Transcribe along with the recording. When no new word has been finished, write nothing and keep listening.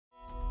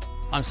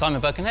I'm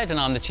Simon Birkenhead and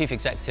I'm the Chief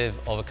Executive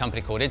of a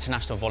company called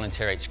International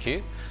Volunteer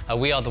HQ.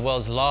 We are the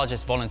world's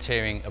largest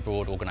volunteering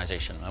abroad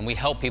organisation, and we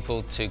help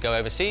people to go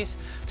overseas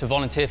to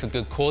volunteer for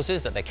good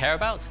causes that they care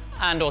about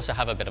and also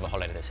have a bit of a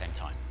holiday at the same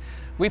time.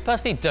 We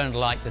personally don't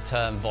like the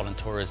term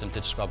voluntourism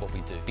to describe what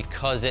we do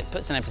because it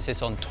puts an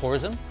emphasis on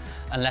tourism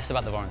and less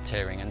about the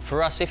volunteering. And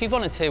for us, if you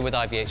volunteer with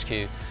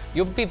IVHQ,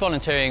 you'll be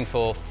volunteering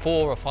for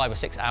 4 or 5 or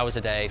 6 hours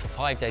a day for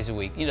 5 days a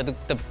week. You know,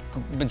 the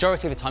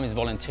majority of the time is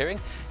volunteering.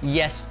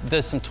 Yes,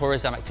 there's some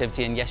tourism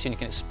activity, and yes, you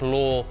can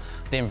explore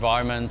the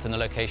environment and the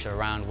location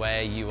around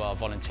where you are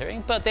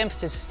volunteering, but the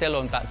emphasis is still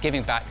on about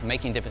giving back,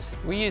 making a difference.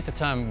 We use the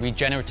term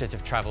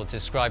regenerative travel to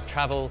describe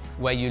travel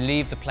where you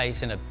leave the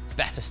place in a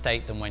better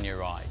state than when you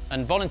arrive.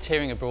 And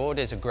volunteering abroad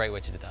is a great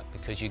way to do that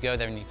because you go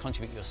there and you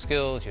contribute your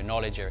skills, your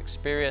knowledge, your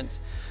experience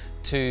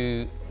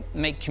to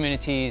make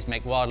communities,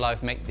 make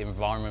wildlife, make the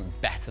environment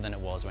better than it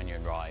was when you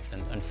arrived.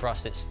 And for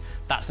us,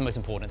 that's the most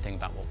important thing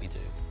about what we do.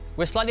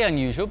 We're slightly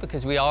unusual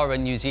because we are a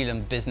New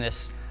Zealand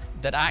business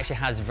that actually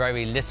has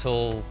very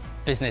little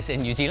business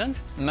in New Zealand.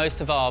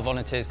 Most of our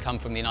volunteers come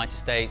from the United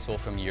States or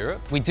from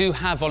Europe. We do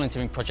have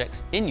volunteering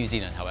projects in New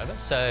Zealand, however,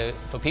 so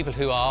for people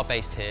who are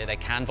based here, they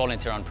can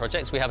volunteer on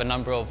projects. We have a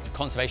number of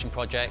conservation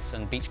projects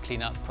and beach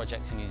cleanup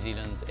projects in New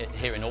Zealand,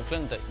 here in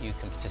Auckland, that you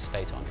can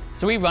participate on.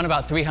 So we run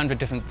about 300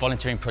 different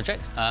volunteering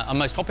projects. Our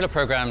most popular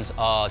programs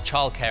are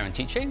childcare and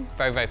teaching,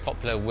 very, very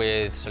popular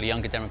with sort of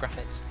younger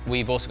demographics.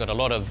 We've also got a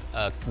lot of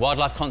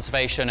wildlife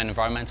conservation and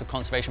environmental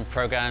conservation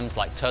programs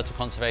like turtle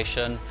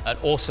conservation, an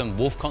awesome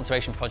wolf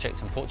conservation project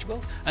in Portugal.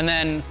 And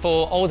then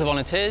for older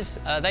volunteers,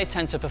 they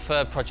tend to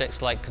prefer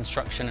projects like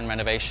construction and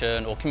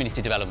renovation or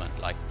community development,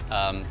 like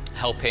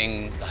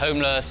helping the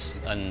homeless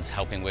and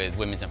helping with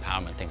women's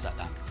empowerment, things like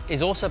that.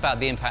 It's also about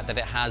the impact that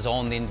it has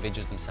on the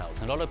individuals themselves.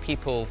 And a lot of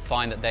people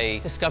find that they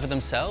discover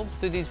themselves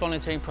through these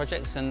volunteering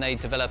projects and they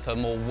develop a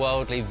more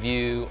worldly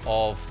view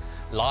of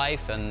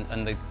life,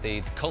 and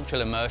the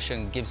cultural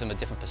immersion gives them a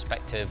different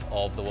perspective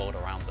of the world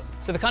around them.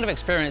 So the kind of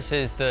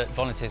experiences that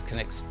volunteers can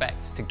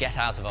expect to get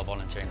out of our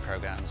volunteering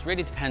programs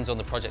really depends on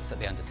the projects that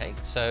they undertake.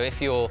 So if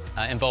you're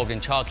involved in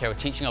childcare or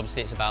teaching,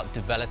 obviously it's about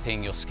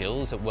developing your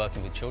skills at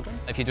working with children.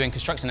 If you're doing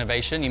construction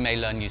innovation, you may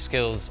learn new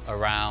skills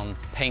around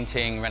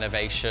painting,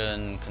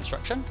 renovation,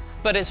 construction.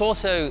 But it's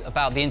also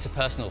about the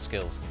interpersonal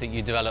skills that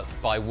you develop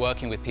by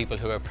working with people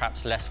who are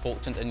perhaps less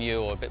fortunate than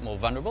you or a bit more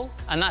vulnerable.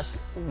 And that's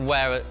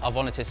where our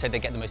volunteers say they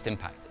get the most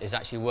impact, is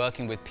actually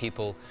working with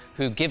people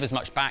who give as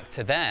much back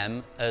to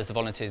them as the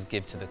volunteers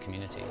give to the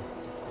community.